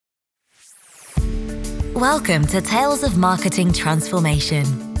Welcome to Tales of Marketing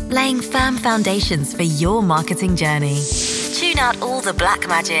Transformation, laying firm foundations for your marketing journey. Tune out all the black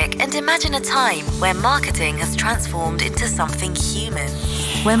magic and imagine a time where marketing has transformed into something human.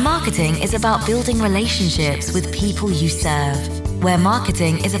 Where marketing is about building relationships with people you serve. Where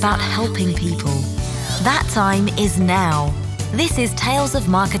marketing is about helping people. That time is now. This is Tales of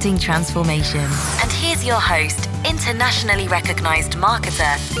Marketing Transformation. And here's your host, internationally recognized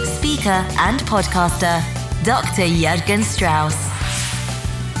marketer, speaker, and podcaster, Dr. Jürgen Strauss.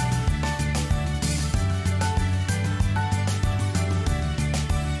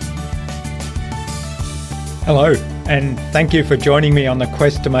 Hello, and thank you for joining me on the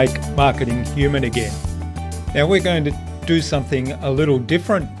quest to make marketing human again. Now, we're going to do something a little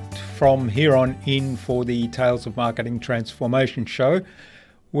different from here on in for the Tales of Marketing Transformation show.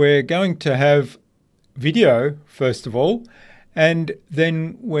 We're going to have video, first of all, and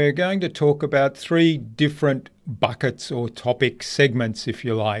then we're going to talk about three different buckets or topic segments, if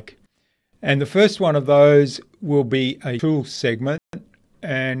you like. And the first one of those will be a tool segment.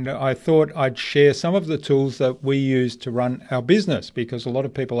 And I thought I'd share some of the tools that we use to run our business, because a lot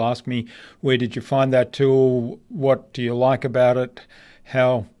of people ask me, where did you find that tool? What do you like about it?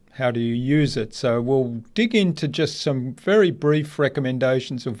 How do you use it? So we'll dig into just some very brief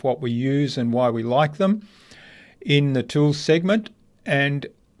recommendations of what we use and why we like them in the tools segment. And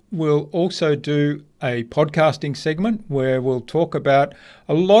we'll also do a podcasting segment where we'll talk about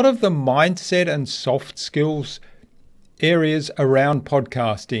a lot of the mindset and soft skills areas around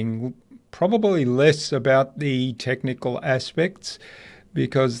podcasting, probably less about the technical aspects,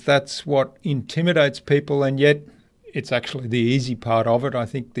 because that's what intimidates people, and yet it's actually the easy part of it. I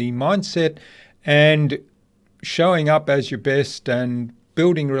think the mindset and showing up as your best and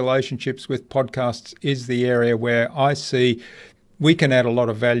building relationships with podcasts is the area where I see we can add a lot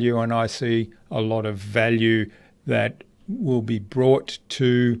of value, and I see a lot of value that will be brought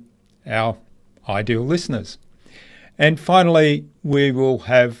to our ideal listeners. And finally, we will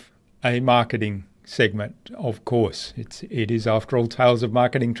have a marketing segment, of course. It is, after all, Tales of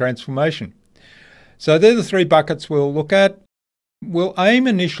Marketing Transformation. So they're the three buckets we'll look at. We'll aim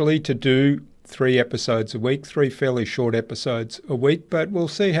initially to do 3 episodes a week, 3 fairly short episodes a week, but we'll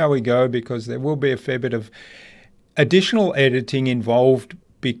see how we go, because there will be a fair bit of additional editing involved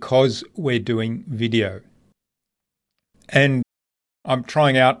because we're doing video. And I'm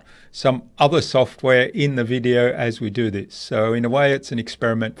trying out some other software in the video as we do this. So in a way, it's an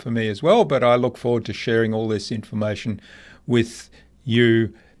experiment for me as well, but I look forward to sharing all this information with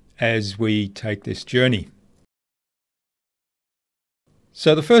you as we take this journey.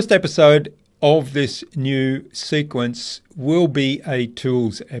 So the first episode of this new sequence will be a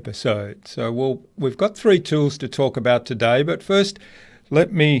tools episode. So we've got 3 tools to talk about today, but first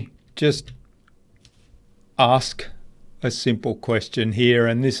let me just ask a simple question here,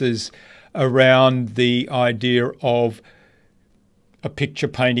 and this is around the idea of a picture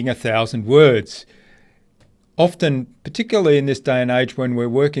painting 1,000 words. Often, particularly in this day and age when we're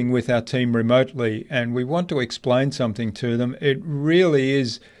working with our team remotely and we want to explain something to them, it really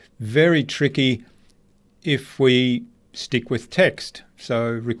is very tricky if we stick with text.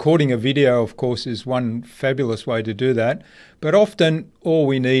 So recording a video, of course, is one fabulous way to do that. But often all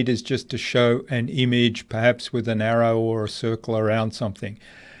we need is just to show an image, perhaps with an arrow or a circle around something.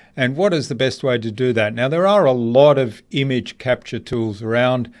 And what is the best way to do that? Now, there are a lot of image capture tools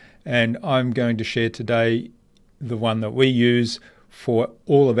around, and I'm going to share today the one that we use for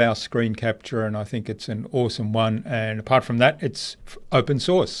all of our screen capture, and I think it's an awesome one. And apart from that, it's open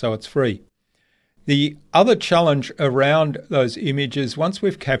source, so it's free. The other challenge around those images, once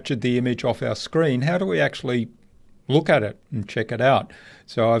we've captured the image off our screen, how do we actually look at it and check it out?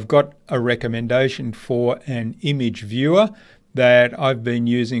 So I've got a recommendation for an image viewer that I've been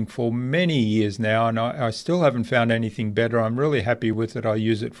using for many years now, and I still haven't found anything better. I'm really happy with it. I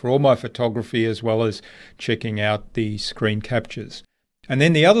use it for all my photography as well as checking out the screen captures. And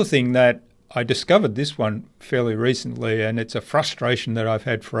then the other thing that I discovered this one fairly recently, and it's a frustration that I've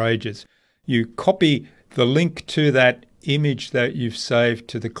had for ages. You copy the link to that image that you've saved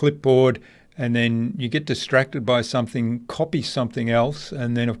to the clipboard, and then you get distracted by something, copy something else,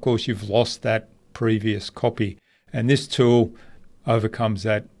 and then of course you've lost that previous copy. And this tool overcomes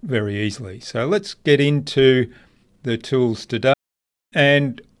that very easily. So let's get into the tools today.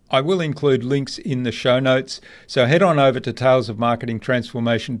 And I will include links in the show notes. So head on over to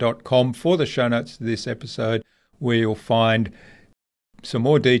talesofmarketingtransformation.com for the show notes to this episode, where you'll find some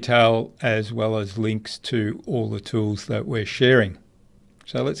more detail as well as links to all the tools that we're sharing.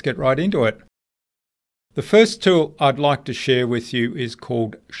 So let's get right into it. The first tool I'd like to share with you is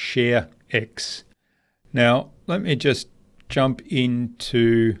called ShareX. Now, let me just jump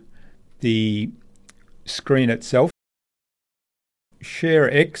into the screen itself.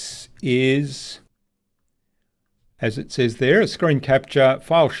 ShareX is, as it says there, a screen capture,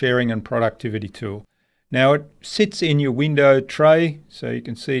 file sharing and productivity tool. Now it sits in your window tray, so you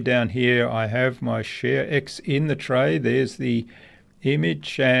can see down here I have my ShareX in the tray. There's the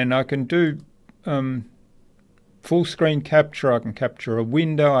image, and I can do full screen capture. I can capture a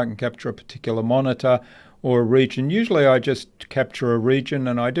window, I can capture a particular monitor or a region. Usually I just capture a region,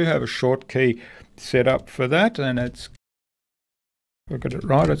 and I do have a short key set up for that, and it's, if I got it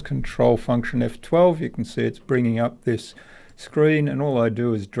right, it's Control Function F12. You can see it's bringing up this screen, and all I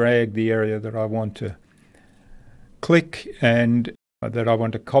do is drag the area that I want to click and that I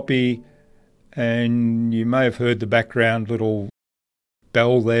want to copy, and you may have heard the background little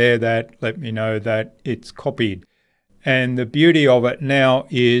bell there that let me know that it's copied. And the beauty of it now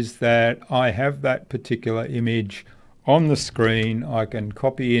is that I have that particular image on the screen. I can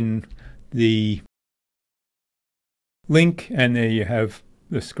copy in the link, and there you have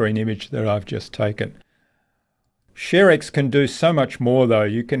the screen image that I've just taken. ShareX can do so much more though.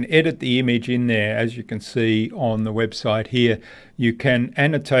 You can edit the image in there, as you can see on the website here. You can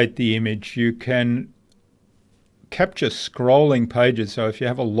annotate the image. You can capture scrolling pages. So if you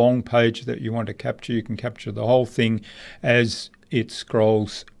have a long page that you want to capture, you can capture the whole thing as it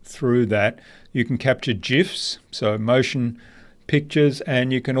scrolls through that. You can capture GIFs, so motion pictures,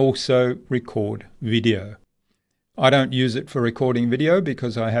 and you can also record video. I don't use it for recording video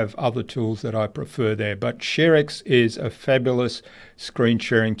because I have other tools that I prefer there, but ShareX is a fabulous screen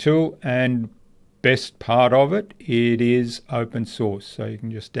sharing tool, and best part of it, it is open source, so you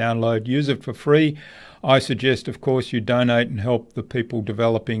can just download, use it for free. I suggest, of course, you donate and help the people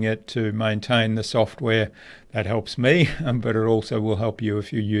developing it to maintain the software. That helps me, but it also will help you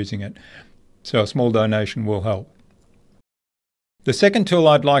if you're using it. So a small donation will help. The second tool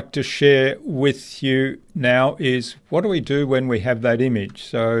I'd like to share with you now is, what do we do when we have that image?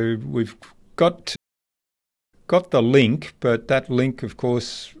 So we've got the link, but that link, of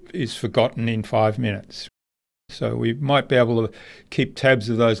course, is forgotten in 5 minutes. So we might be able to keep tabs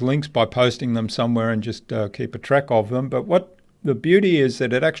of those links by posting them somewhere and just keep a track of them. But what the beauty is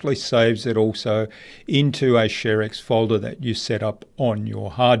that it actually saves it also into a ShareX folder that you set up on your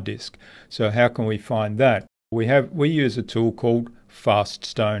hard disk. So how can we find that? We use a tool called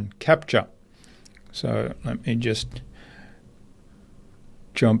FastStone Capture. So let me just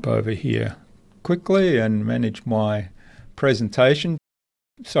jump over here quickly and manage my presentation.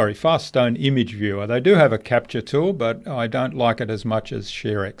 Sorry, FastStone Image Viewer. They do have a capture tool, but I don't like it as much as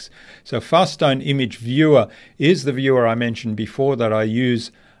ShareX. So FastStone Image Viewer is the viewer I mentioned before that I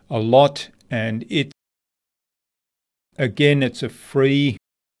use a lot, and it's a freeware.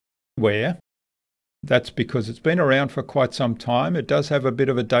 That's because it's been around for quite some time. It does have a bit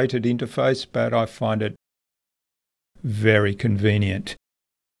of a dated interface, but I find it very convenient.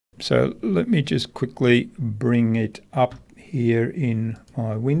 So let me just quickly bring it up here in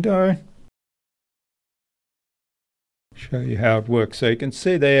my window. Show you how it works. So you can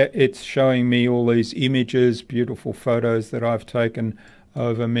see there it's showing me all these images, beautiful photos that I've taken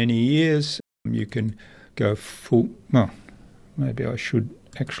over many years. You can go full, well, maybe I should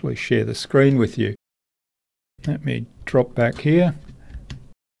actually share the screen with you. Let me drop back here.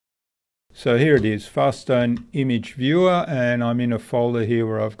 So here it is, FastStone Image Viewer, and I'm in a folder here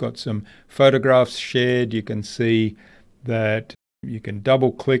where I've got some photographs shared. You can see that you can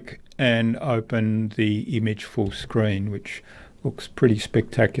double click and open the image full screen, which looks pretty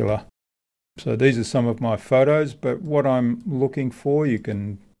spectacular. So these are some of my photos, but what I'm looking for, you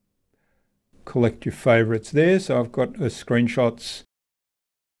can collect your favorites there. So I've got a screenshots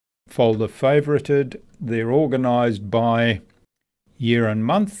folder favorited. They're organized by year and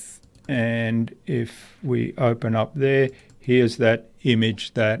month, and if we open up there, here's that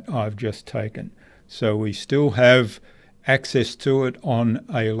image that I've just taken. So we still have access to it on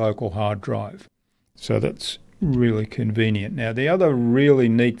a local hard drive. So that's really convenient. Now, the other really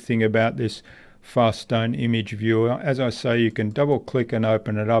neat thing about this FastStone Image Viewer, as I say, you can double click and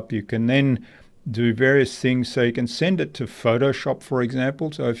open it up. You can then do various things. So you can send it to Photoshop, for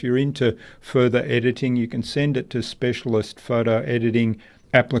example. So if you're into further editing, you can send it to specialist photo editing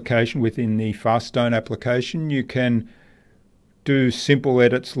application within the FastStone application. You can do simple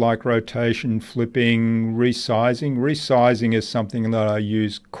edits like rotation, flipping, resizing. Resizing is something that I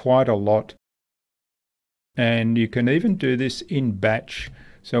use quite a lot. And you can even do this in batch.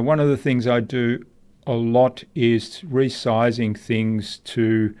 So one of the things I do a lot is resizing things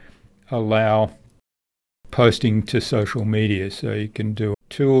to allow posting to social media. So you can do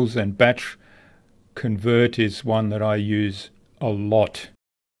tools and batch Convert is one that I use a lot.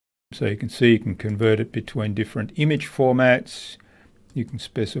 So you can see you can convert it between different image formats. You can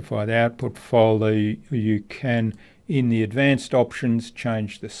specify the output folder. You can, in the advanced options,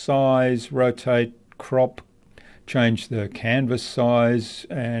 change the size, rotate, crop, change the canvas size,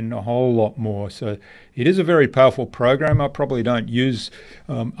 and a whole lot more. So it is a very powerful program. I probably don't use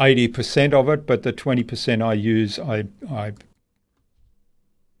 80% of it, but the 20% I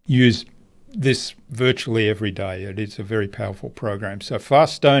use this virtually every day. It is a very powerful program. So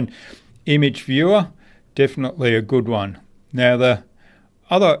Faststone Image Viewer, definitely a good one. Now, the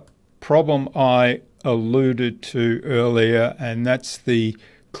other problem I alluded to earlier, and that's the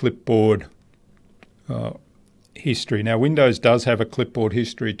clipboard history. Now, Windows does have a clipboard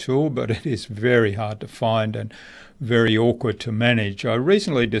history tool, but it is very hard to find and very awkward to manage. I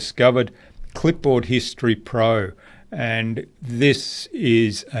recently discovered Clipboard History Pro, and this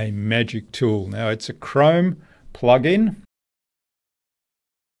is a magic tool. Now, it's a Chrome plugin.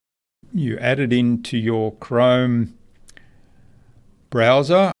 You add it into your Chrome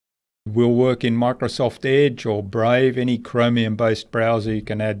browser. It will work in Microsoft Edge or Brave, any Chromium-based browser you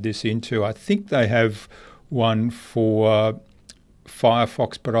can add this into. I think they have one for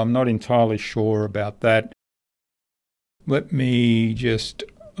Firefox, but I'm not entirely sure about that. Let me just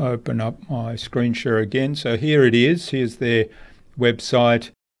open up my screen share again. So here it is. Here's their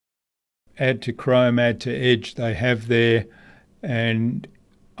website. Add to Chrome, add to Edge, they have there. And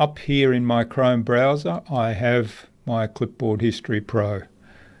up here in my Chrome browser, I have my Clipboard History Pro.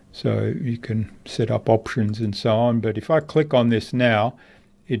 So you can set up options and so on. But if I click on this now,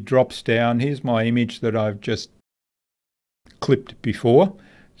 it drops down. Here's my image that I've just clipped before.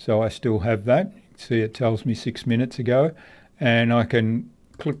 So I still have that. You can see it tells me 6 minutes ago. And I can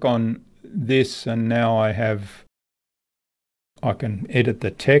click on this, and now I can edit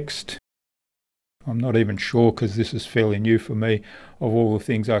the text. I'm not even sure, because this is fairly new for me, of all the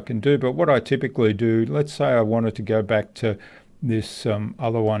things I can do. But what I typically do, let's say I wanted to go back to this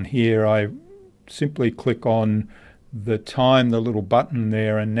other one here, I simply click on the time, the little button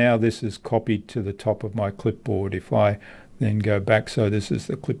there, and now this is copied to the top of my clipboard. If I then go back, so this is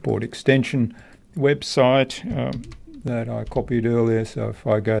the clipboard extension website that I copied earlier. So if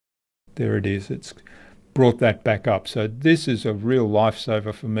I go, there it is, it's brought that back up. So this is a real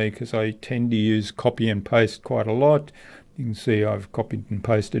lifesaver for me, because I tend to use copy and paste quite a lot. You can see I've copied and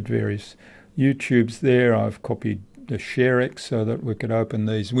pasted various YouTubes there. I've copied the ShareX so that we could open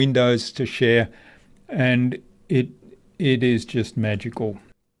these windows to share, and it is just magical.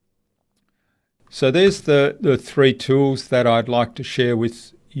 So there's the three tools that I'd like to share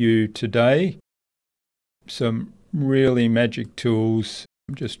with you today. Some really magic tools.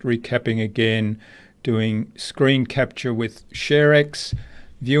 I'm just recapping again, doing screen capture with ShareX,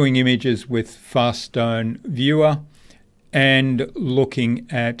 viewing images with Faststone Viewer, and looking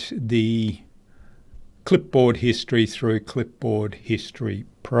at the clipboard history through Clipboard History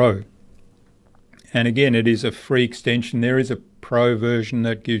Pro. And again, it is a free extension. There is a Pro version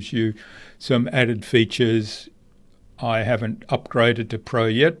that gives you some added features. I haven't upgraded to Pro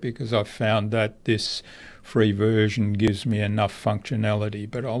yet, because I've found that this free version gives me enough functionality,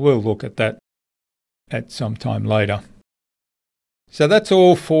 but I will look at that at some time later. So that's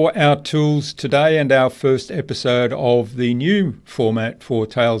all for our tools today, and our first episode of the new format for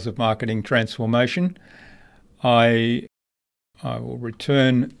Tales of Marketing Transformation. I will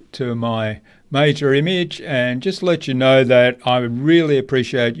return to my major image and just let you know that I really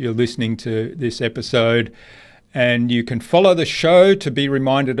appreciate you listening to this episode, and you can follow the show to be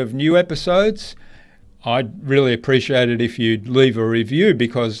reminded of new episodes. I'd really appreciate it if you'd leave a review,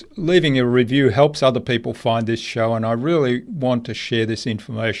 because leaving a review helps other people find this show, and I really want to share this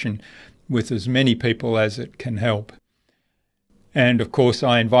information with as many people as it can help. And of course,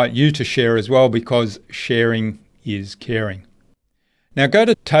 I invite you to share as well, because sharing is caring. Now go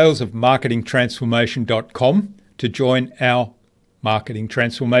to talesofmarketingtransformation.com to join our Marketing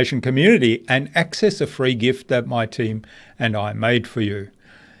Transformation community and access a free gift that my team and I made for you.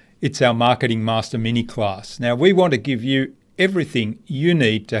 It's our Marketing Master mini class. Now, we want to give you everything you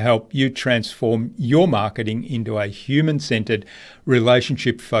need to help you transform your marketing into a human-centered,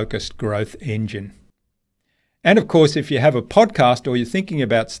 relationship-focused growth engine. And of course, if you have a podcast or you're thinking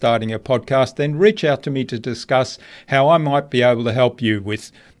about starting a podcast, then reach out to me to discuss how I might be able to help you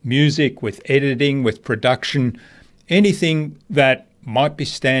with music, with editing, with production, anything that might be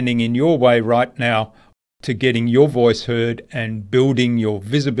standing in your way right now to getting your voice heard and building your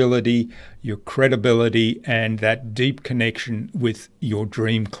visibility, your credibility, and that deep connection with your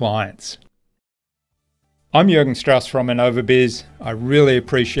dream clients. I'm Jürgen Strauss from InnovaBiz. I really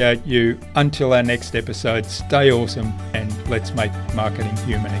appreciate you. Until our next episode, stay awesome and let's make marketing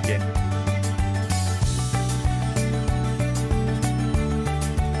human again.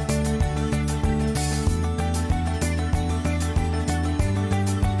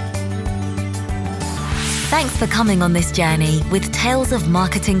 Thanks for coming on this journey with Tales of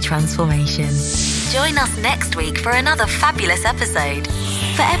Marketing Transformation. Join us next week for another fabulous episode.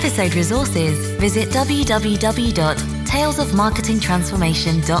 For episode resources, visit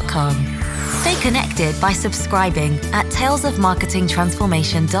www.talesofmarketingtransformation.com. Stay connected by subscribing at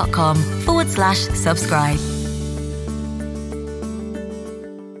talesofmarketingtransformation.com/subscribe.